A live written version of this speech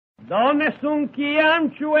Donne son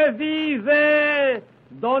chianciu e vive,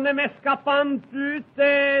 donne me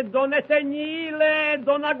scappantute, donne tegnile,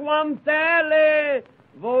 donne guantele,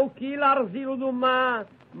 vo chi l'arsilu d'umà,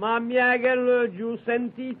 ma mieghe giù,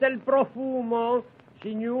 sentite il profumo,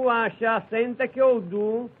 signua, sente che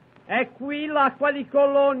odù, è qui l'acqua di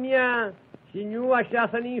colonia, signua,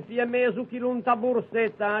 se ne infiemme su chi l'unta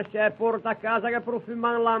bursetta, se porta a casa che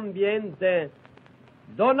profuma l'ambiente.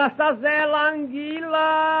 Donna stasera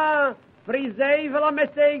anghilla, friseivela,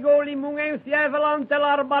 metteigo limone e infievela ante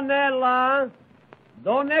l'arbanella.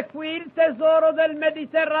 Donna è qui il tesoro del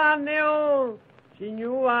Mediterraneo.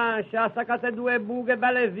 Signora, se ha saccate due bughe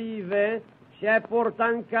belle vive, se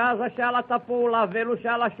porta in casa, se la tapola, velo, se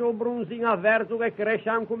lasciò brunzin aperto che cresce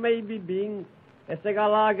anche come i bibin, e se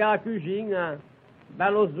galaga a cucina.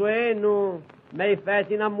 Bello zueno, mei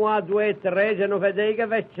fetti in a mua 2 e 3, non vedei che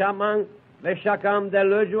vecchiaman. Le sciacam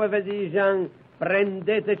dell'oggi e vedigian,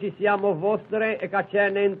 prendeteci siamo vostre e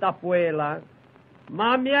cacene in tapuela.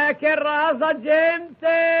 Ma mia che rasa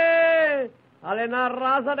gente! Alle una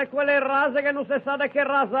rasa di quelle rase che non si sa di che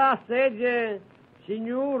rasa segge.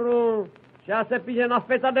 Signoro, se piglia una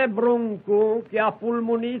fetta di bronco, che ha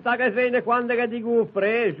pulmonita che viene quando che dico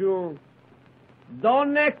preso.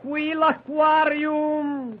 Donne qui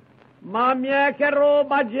l'acquarium! Ma mia che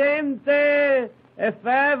roba gente! E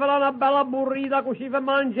fevela una bella burrita così vi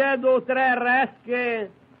mangia 2 o 3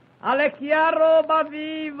 resche. Alle chia roba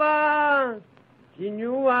viva!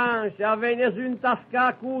 Signora, se avviene su in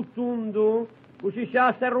tasca cutundu, così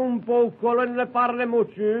se rompe un po' e non ne parliamo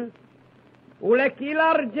più. O le chi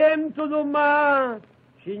l'argento domà?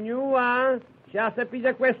 Signora, se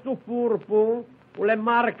piglia questo purpo, o le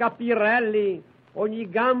marca Pirelli, ogni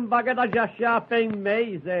gamba che da già sciape in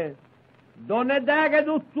mese. Donne deghe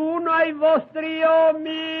d'uttuno ai vostri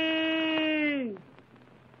uomini!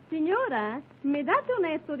 Signora, mi date un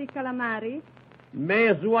etto di calamari?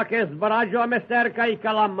 Mesua che sbragio a me cerca i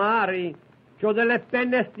calamari, c'ho delle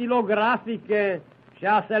penne stilografiche,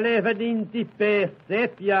 se leve d'intipè,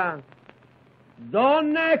 seppia.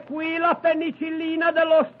 Donne, qui la penicillina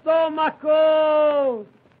dello stomaco!